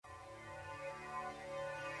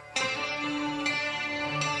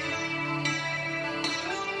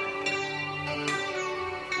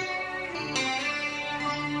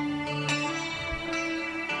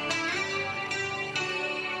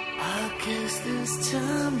this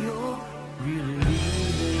time you're really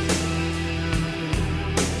leaving.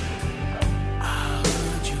 I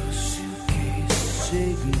heard your suitcase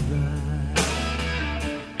say goodbye.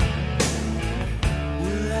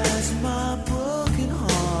 Well, as my broken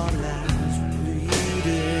heart lies bleeding,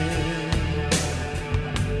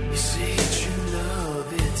 you say true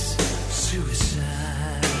love, it's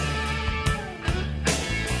suicide.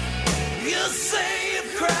 You say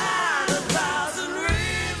you've cried 1,000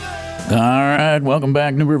 rivers. All right, welcome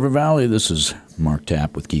back, New River Valley. This is Mark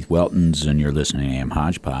Tapp with Keith Weltons, and you're listening to AM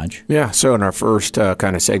Hodgepodge. Yeah, so in our first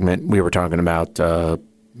kind of segment, we were talking about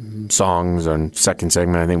songs. And second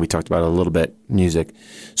segment, I think we talked about a little bit music.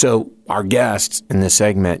 So our guests in this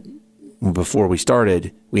segment, before we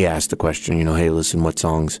started, we asked the question, hey, listen, what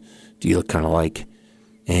songs do you kind of like?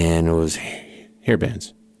 And it was hair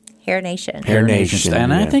bands. Hair Nation. Hair Nation.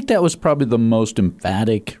 And I think that was probably the most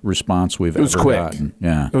emphatic response we've ever gotten.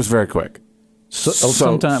 Yeah. It was very quick.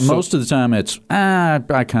 Most of the time it's, I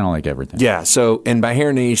kind of like everything. Yeah, and by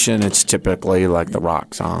Hair Nation, it's typically like the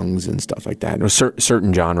rock songs and stuff like that. It was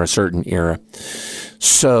certain genre, certain era.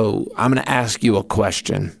 So I'm going to ask you a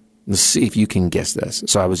question. Let's see if you can guess this.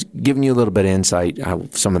 So I was giving you a little bit of insight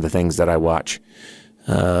of some of the things that I watch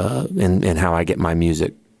and how I get my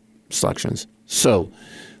music selections. So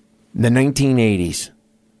the 1980s,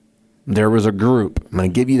 there was a group. I'm going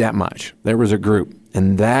to give you that much. There was a group,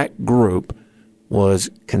 and that group was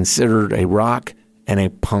considered a rock and a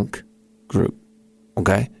punk group.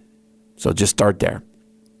 Okay? So just start there.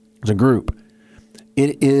 It's a group.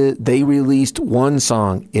 They released one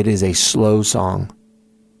song. It is a slow song.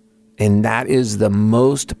 And that is the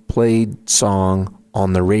most played song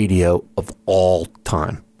on the radio of all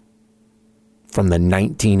time. From the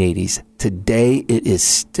 1980s. Today, it is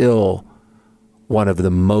still one of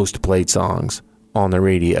the most played songs on the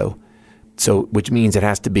radio. So, which means it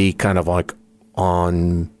has to be kind of like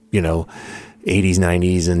on, 80s,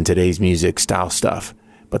 90s, and today's music style stuff.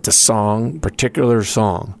 But the song, particular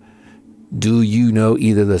song, do you know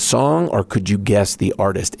either the song or could you guess the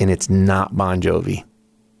artist? And it's not Bon Jovi.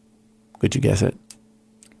 Could you guess it?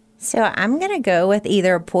 So I'm going to go with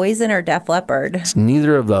either Poison or Def Leppard. It's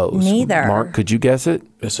neither of those. Neither. Mark, could you guess it?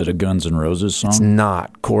 Is it a Guns N' Roses song? It's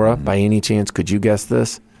not. Cora, by any chance, could you guess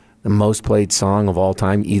this? The most played song of all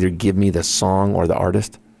time. Either give me the song or the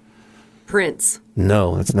artist. Prince.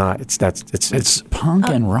 No, it's not. It's punk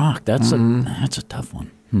and rock. That's a tough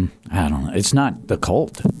one. I don't know. It's not The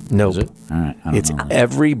Cult. No. Is it? All right. I don't know.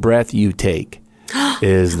 Every Breath You Take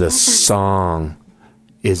is the song.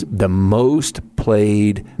 Is the most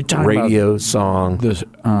played radio song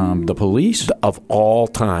the Police of all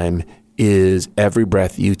time is Every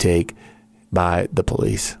Breath You Take by the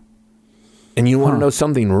Police. And you want to know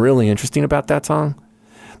something really interesting about that song?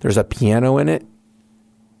 There's a piano in it,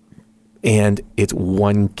 and it's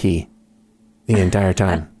one key the entire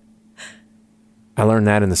time. I learned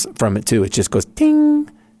that from it too. It just goes ting,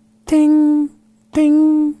 ting,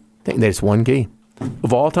 ting, ting. There's one key.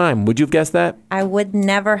 Of all time. Would you have guessed that? I would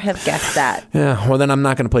never have guessed that. Yeah, well, then I'm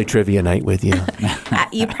not going to play trivia night with you.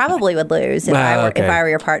 You probably would lose if I were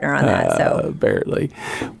your partner on that. So barely.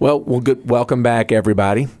 Well, good. Welcome back,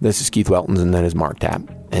 everybody. This is Keith Weltons, and that is Mark Tapp.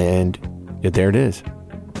 And there it is.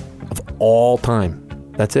 Of all time.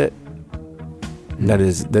 That's it. That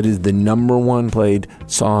is the number one played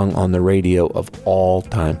song on the radio of all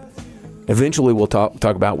time. Eventually, we'll talk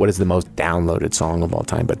about what is the most downloaded song of all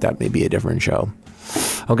time, but that may be a different show.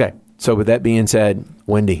 Okay, so with that being said,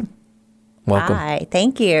 Wendy, welcome. Hi,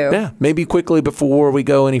 thank you. Yeah, maybe quickly before we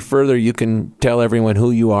go any further, you can tell everyone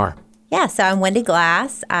who you are. Yeah, so I'm Wendy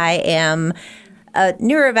Glass. I am a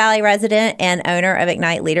New River Valley resident and owner of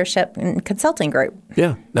Ignite Leadership and Consulting Group.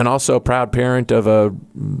 Yeah, and also a proud parent of a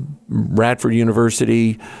Radford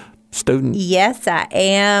University student. Yes, I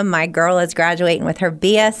am. My girl is graduating with her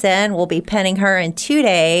BSN. We'll be penning her in 2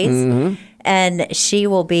 days. Mm-hmm. And she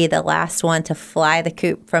will be the last one to fly the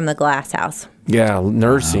coop from the glass house. Yeah,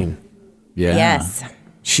 nursing. Wow. Yeah. Yes.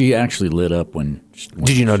 She actually lit up when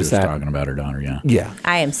Did you notice she was that? talking about her daughter, yeah. Yeah.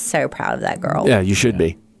 I am so proud of that girl. Yeah, you should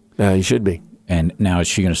be. You should be. And now is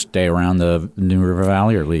she going to stay around the New River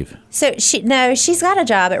Valley or leave? So she's got a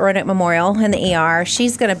job at Roanoke Memorial in the ER.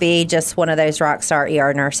 She's going to be just one of those rock star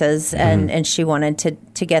ER nurses, and she wanted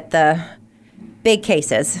to get the big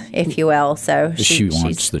cases, if you will. So she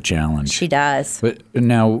wants the challenge. She does. But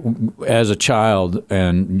now, as a child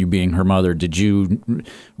and you being her mother, did you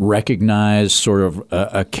recognize sort of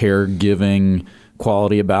a caregiving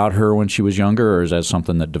quality about her when she was younger, or is that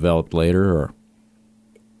something that developed later? Or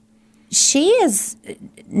she is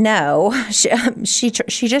no. She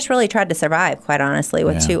just really tried to survive, quite honestly,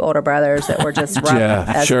 with two older brothers that were just rough.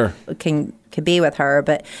 Yeah, sure. Can could be with her.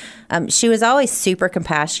 But she was always super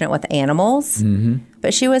compassionate with animals.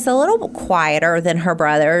 But she was a little quieter than her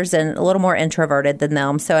brothers and a little more introverted than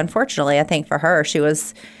them. So unfortunately, I think for her, she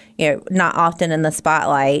was, not often in the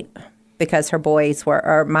spotlight because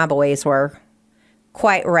my boys were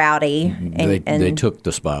quite rowdy. And they took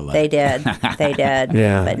the spotlight. They did. They did.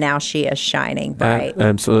 Yeah. But now she is shining bright.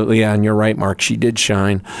 Absolutely. Yeah. And you're right, Mark. She did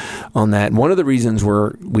shine on that. And one of the reasons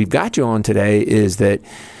we've got you on today is that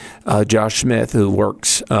Josh Smith, who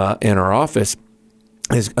works in our office,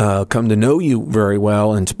 has come to know you very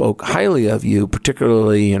well and spoke highly of you,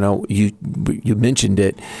 particularly, you mentioned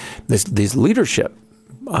it, this leadership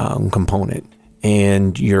component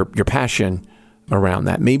and your passion around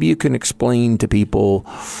that. Maybe you can explain to people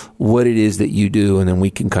what it is that you do, and then we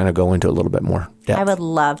can kind of go into a little bit more depth. I would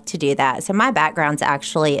love to do that. So my background's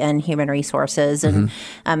actually in human resources. And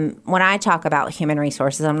when I talk about human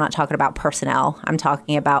resources, I'm not talking about personnel. I'm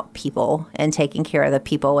talking about people and taking care of the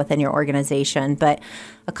people within your organization. But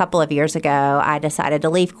a couple of years ago, I decided to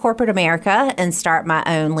leave corporate America and start my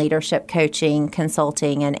own leadership coaching,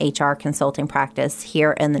 consulting, and HR consulting practice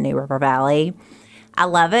here in the New River Valley. I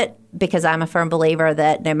love it because I'm a firm believer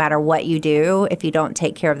that no matter what you do, if you don't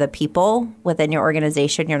take care of the people within your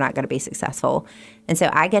organization, you're not going to be successful. And so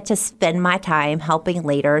I get to spend my time helping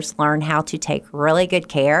leaders learn how to take really good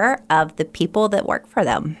care of the people that work for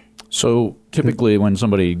them. So typically when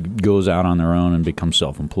somebody goes out on their own and becomes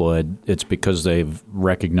self-employed, it's because they've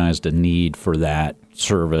recognized a need for that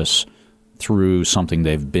service through something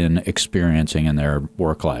they've been experiencing in their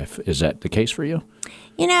work life. Is that the case for you?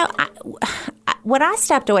 When I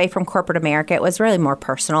stepped away from corporate America, it was really more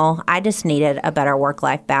personal. I just needed a better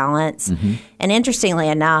work-life balance. And interestingly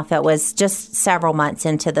enough, it was just several months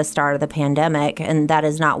into the start of the pandemic, and that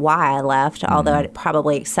is not why I left, although it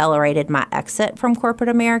probably accelerated my exit from corporate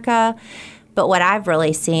America. But what I've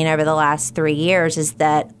really seen over the last 3 years is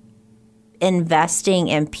that investing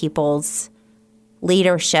in people's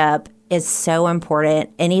leadership is so important,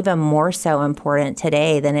 and even more so important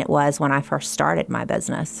today than it was when I first started my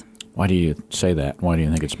business. Why do you say that? Why do you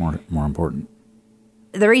think it's more important?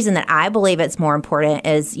 The reason that I believe it's more important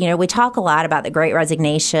is, we talk a lot about the Great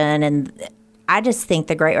Resignation, and I just think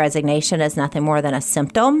the Great Resignation is nothing more than a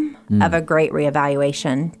symptom of a great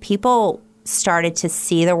reevaluation. People started to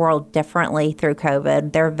see the world differently through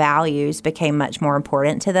COVID. Their values became much more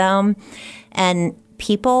important to them, and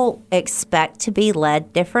people expect to be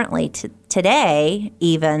led differently today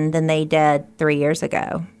even than they did 3 years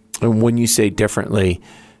ago. And when you say differently,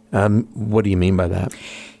 what do you mean by that?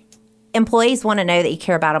 Employees want to know that you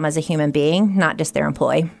care about them as a human being, not just their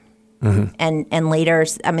employee. And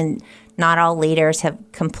leaders, not all leaders have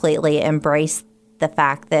completely embraced the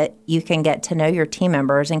fact that you can get to know your team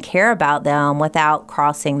members and care about them without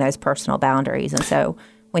crossing those personal boundaries. And so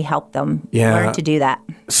we help them learn to do that.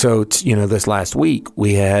 So, this last week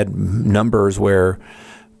we had numbers where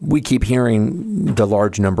we keep hearing the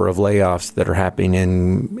large number of layoffs that are happening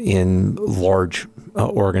in large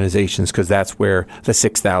organizations, because that's where the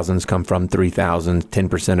 6,000s come from, 3,000,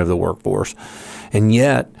 10% of the workforce. And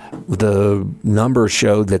yet the numbers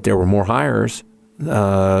showed that there were more hires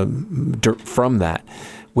from that,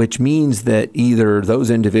 which means that either those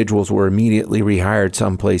individuals were immediately rehired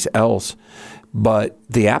someplace else, but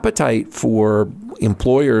the appetite for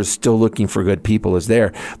employers still looking for good people is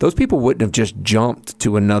there. Those people wouldn't have just jumped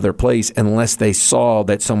to another place unless they saw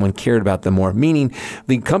that someone cared about them more, meaning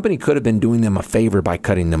the company could have been doing them a favor by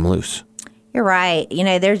cutting them loose. You're right.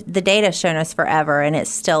 The data's shown us forever, and it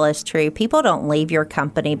still is true. People don't leave your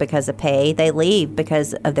company because of pay. They leave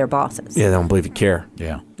because of their bosses. Yeah, they don't believe you care.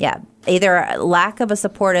 Yeah. Either a lack of a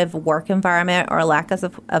supportive work environment or a lack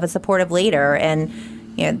of a supportive leader. And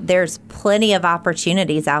there's plenty of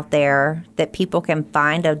opportunities out there that people can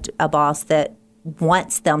find a boss that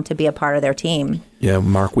wants them to be a part of their team. Yeah,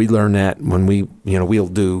 Mark, we learned that when we'll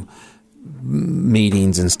do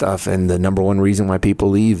meetings and stuff, and the number one reason why people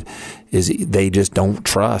leave is they just don't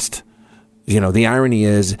trust. The irony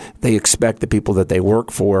is they expect the people that they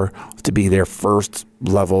work for to be their first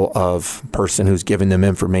level of person who's giving them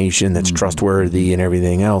information that's trustworthy and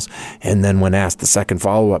everything else. And then when asked the second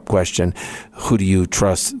follow-up question, who do you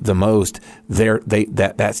trust the most?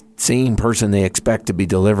 That same person they expect to be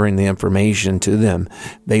delivering the information to them,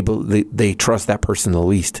 they trust that person the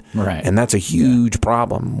least. Right. And that's a huge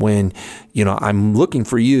problem when, I'm looking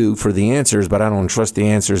for you for the answers, but I don't trust the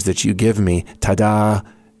answers that you give me. Ta-da!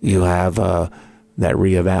 You have that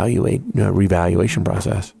reevaluation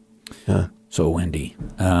process. Yeah. So, Wendy,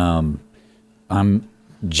 I'm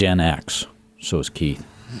Gen X. So is Keith,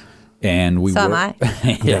 and we am I.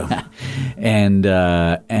 Yeah,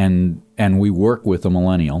 and we work with a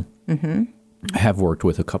millennial, have worked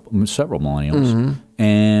with several millennials.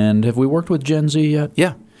 And have we worked with Gen Z yet?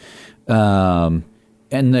 Yeah. And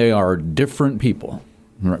they are different people,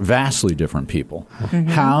 vastly different people.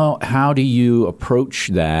 How do you approach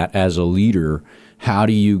that as a leader? How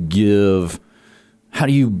do you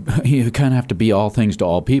you kind of have to be all things to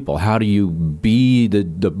all people. How do you be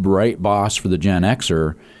the right boss for the Gen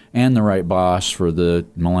Xer and the right boss for the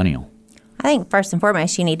millennial? I think first and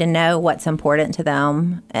foremost, you need to know what's important to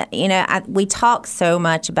them. We talk so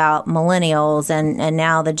much about millennials and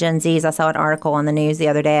now the Gen Zs. I saw an article on the news the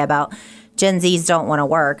other day about Gen Zs don't want to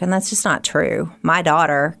work, and that's just not true. My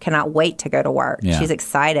daughter cannot wait to go to work. Yeah. She's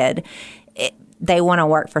excited. They want to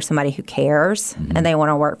work for somebody who cares, and they want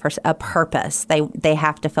to work for a purpose. They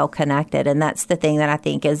have to feel connected, and that's the thing that I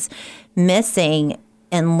think is missing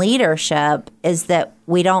in leadership is that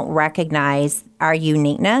we don't recognize our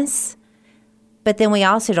uniqueness, but then we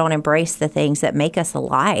also don't embrace the things that make us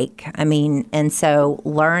alike. And so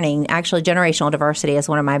learning, actually generational diversity is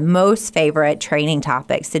one of my most favorite training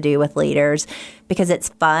topics to do with leaders because it's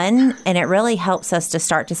fun and it really helps us to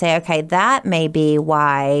start to say, okay, that may be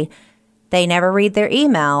why they never read their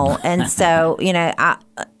email. And so,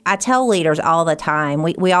 I tell leaders all the time,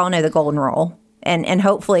 we all know the golden rule and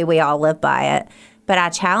hopefully we all live by it. But I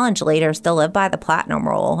challenge leaders to live by the platinum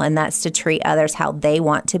rule, and that's to treat others how they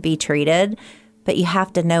want to be treated. But you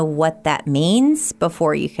have to know what that means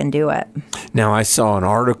before you can do it. Now, I saw an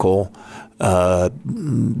article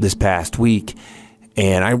this past week,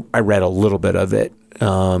 and I read a little bit of it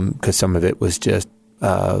because some of it was just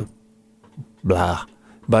blah.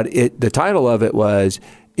 But the title of it was,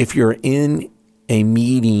 if you're in a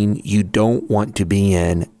meeting you don't want to be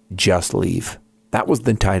in, just leave. That was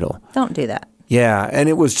the title. Don't do that. Yeah, and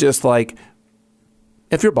it was just like,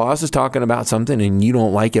 if your boss is talking about something and you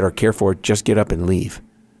don't like it or care for it, just get up and leave.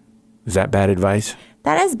 Is that bad advice?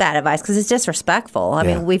 That is bad advice because it's disrespectful. I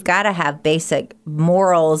mean, we've got to have basic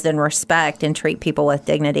morals and respect and treat people with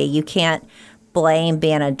dignity. You can't blame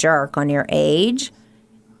being a jerk on your age,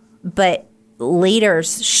 but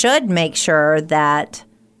leaders should make sure that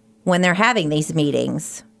when they're having these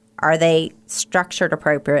meetings, are they structured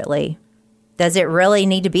appropriately? Does it really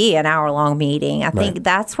need to be an hour-long meeting? I think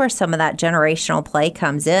that's where some of that generational play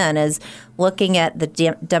comes in, is looking at the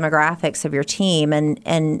demographics of your team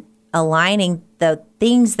and aligning the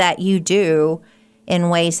things that you do in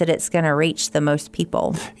ways that it's going to reach the most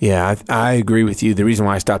people. Yeah, I agree with you. The reason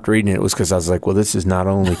why I stopped reading it was because I was like, well, this is not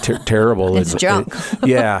only terrible. It's junk.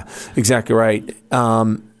 Yeah, exactly right.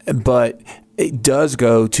 But it does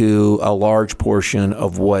go to a large portion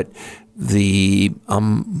of what the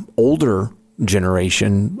older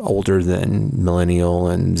generation, older than millennial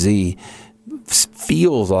and Z,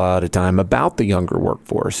 feels a lot of time about the younger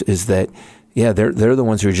workforce is that, yeah, they're the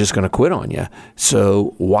ones who are just going to quit on you.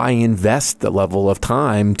 So why invest the level of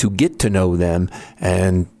time to get to know them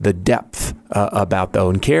and the depth about their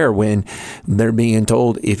own care when they're being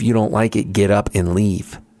told, if you don't like it, get up and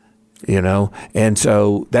leave, And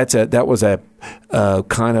so that was a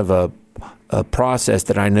kind of a process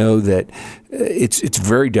that I know that it's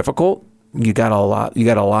very difficult. You got a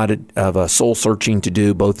lot of soul searching to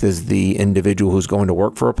do, both as the individual who's going to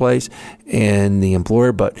work for a place and the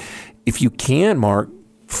employer. But if you can, Mark,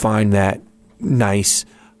 find that nice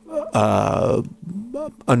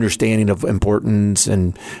understanding of importance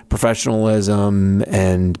and professionalism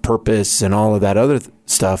and purpose and all of that other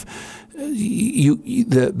stuff,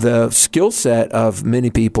 the skill set of many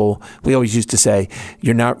people, we always used to say,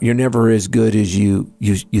 you're never as good as you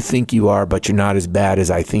think you are, but you're not as bad as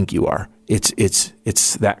I think you are.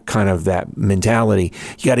 It's that kind of that mentality.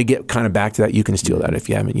 You got to get kind of back to that. You can steal that if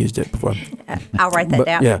you haven't used it before. I'll write that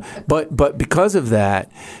down. Yeah, but because of that,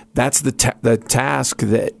 that's the task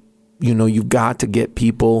that you've got to get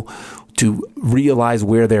people to realize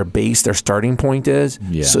where their base, their starting point is,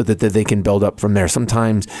 so that they can build up from there.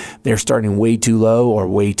 Sometimes they're starting way too low or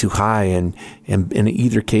way too high, and in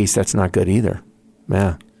either case, that's not good either.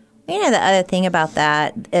 Yeah. The other thing about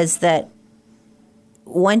that is that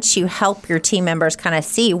once you help your team members kind of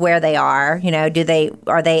see where they are,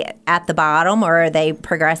 are they at the bottom or are they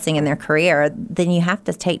progressing in their career? Then you have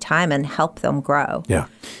to take time and help them grow. Yeah.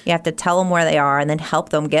 You have to tell them where they are and then help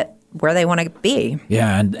them get where they want to be.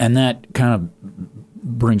 Yeah, and that kind of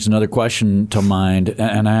brings another question to mind.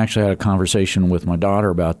 And I actually had a conversation with my daughter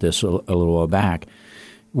about this a little while back.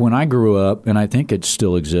 When I grew up, and I think it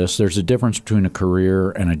still exists, there's a difference between a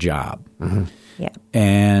career and a job. Mm-hmm. Yeah.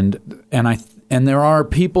 And there are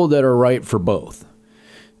people that are right for both.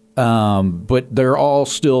 But they're all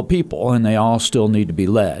still people, and they all still need to be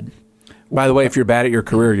led. By the way, if you're bad at your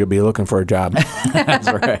career, you'll be looking for a job. That's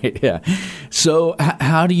right, yeah. So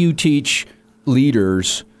how do you teach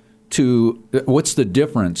leaders to what's the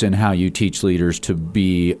difference in how you teach leaders to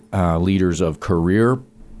be leaders of career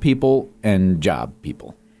people and job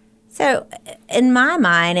people? So in my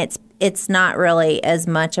mind, it's not really as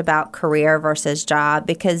much about career versus job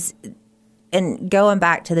because, and going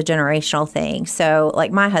back to the generational thing. So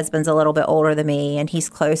like my husband's a little bit older than me and he's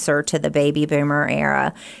closer to the baby boomer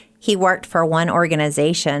era. He worked for one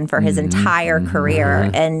organization for his entire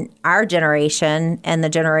career, and our generation and the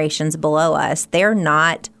generations below us, they're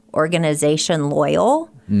not organization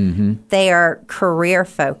loyal. They are career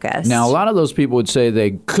focused. Now, a lot of those people would say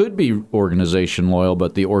they could be organization loyal,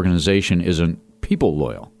 but the organization isn't people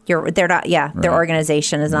loyal. They're not. Yeah, their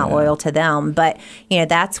organization is not loyal to them. But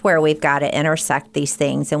that's where we've got to intersect these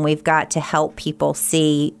things, and we've got to help people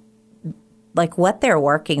see like what they're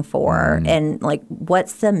working for and like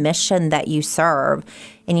what's the mission that you serve.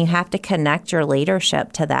 And you have to connect your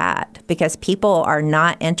leadership to that because people are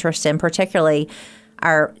not interested, particularly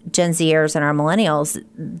our Gen Zers and our millennials,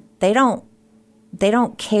 they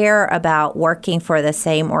don't care about working for the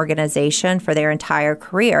same organization for their entire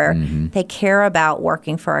career. They care about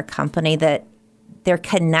working for a company that they're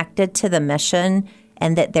connected to the mission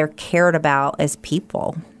and that they're cared about as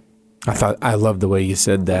people. I love the way you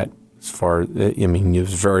said that. As far, I mean, you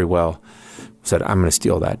was very well said. I'm going to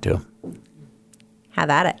steal that too. Have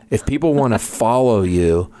at it. If people want to follow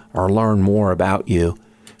you or learn more about you,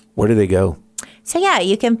 where do they go? So, yeah,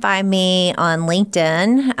 you can find me on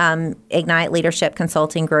LinkedIn, Ignite Leadership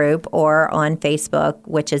Consulting Group, or on Facebook,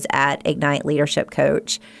 which is at Ignite Leadership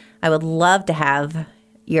Coach. I would love to have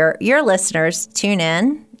your listeners tune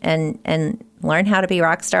in and learn how to be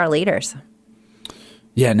rock star leaders.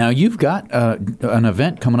 Yeah. Now you've got an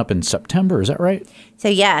event coming up in September. Is that right? So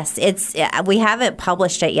yes, we haven't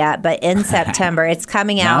published it yet, but in September it's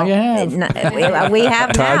coming out. Now you have. We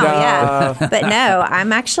have now, yeah. But no,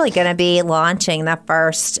 I'm actually going to be launching the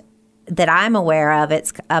first that I'm aware of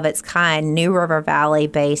its kind, New River Valley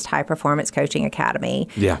based high performance coaching academy.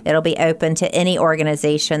 Yeah. It'll be open to any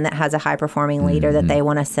organization that has a high performing leader that they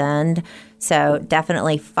want to send. So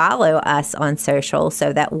definitely follow us on social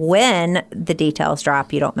so that when the details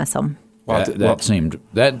drop, you don't miss them.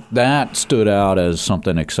 That stood out as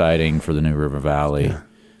something exciting for the New River Valley.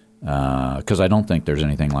 Because I don't think there's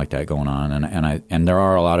anything like that going on, and there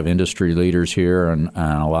are a lot of industry leaders here and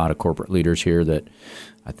a lot of corporate leaders here that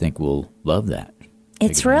I think will love that.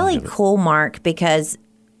 It's really cool, Mark, because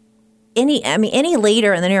any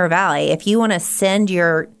leader in the New River Valley, if you want to send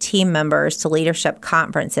your team members to leadership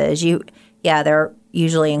conferences, they're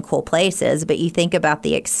usually in cool places, but you think about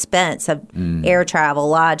the expense of air travel,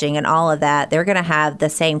 lodging, and all of that. They're going to have the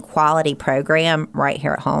same quality program right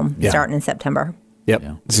here at home starting in September. Yep.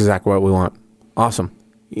 Yeah. That's exactly what we want. Awesome.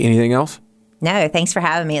 Anything else? No, thanks for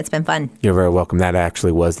having me. It's been fun. You're very welcome. That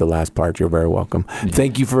actually was the last part. You're very welcome.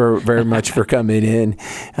 Thank you very much for coming in.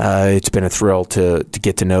 It's been a thrill to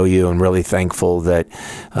get to know you, and really thankful that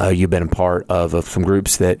you've been a part of some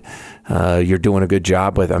groups that you're doing a good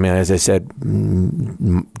job with. I mean, as I said,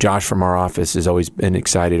 Josh from our office has always been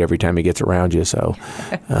excited every time he gets around you. So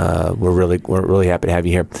we're really happy to have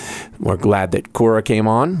you here. We're glad that Cora came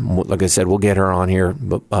on. Like I said, we'll get her on here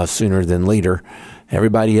sooner than later.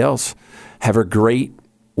 Everybody else, have a great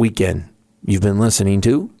weekend. You've been listening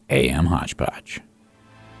to AM Hodgepodge.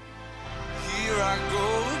 Here I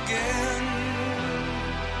go again.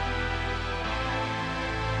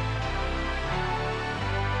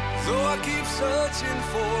 Though I keep searching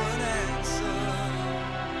for an answer,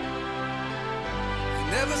 I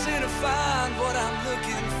never seem to find what I'm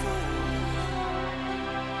looking for.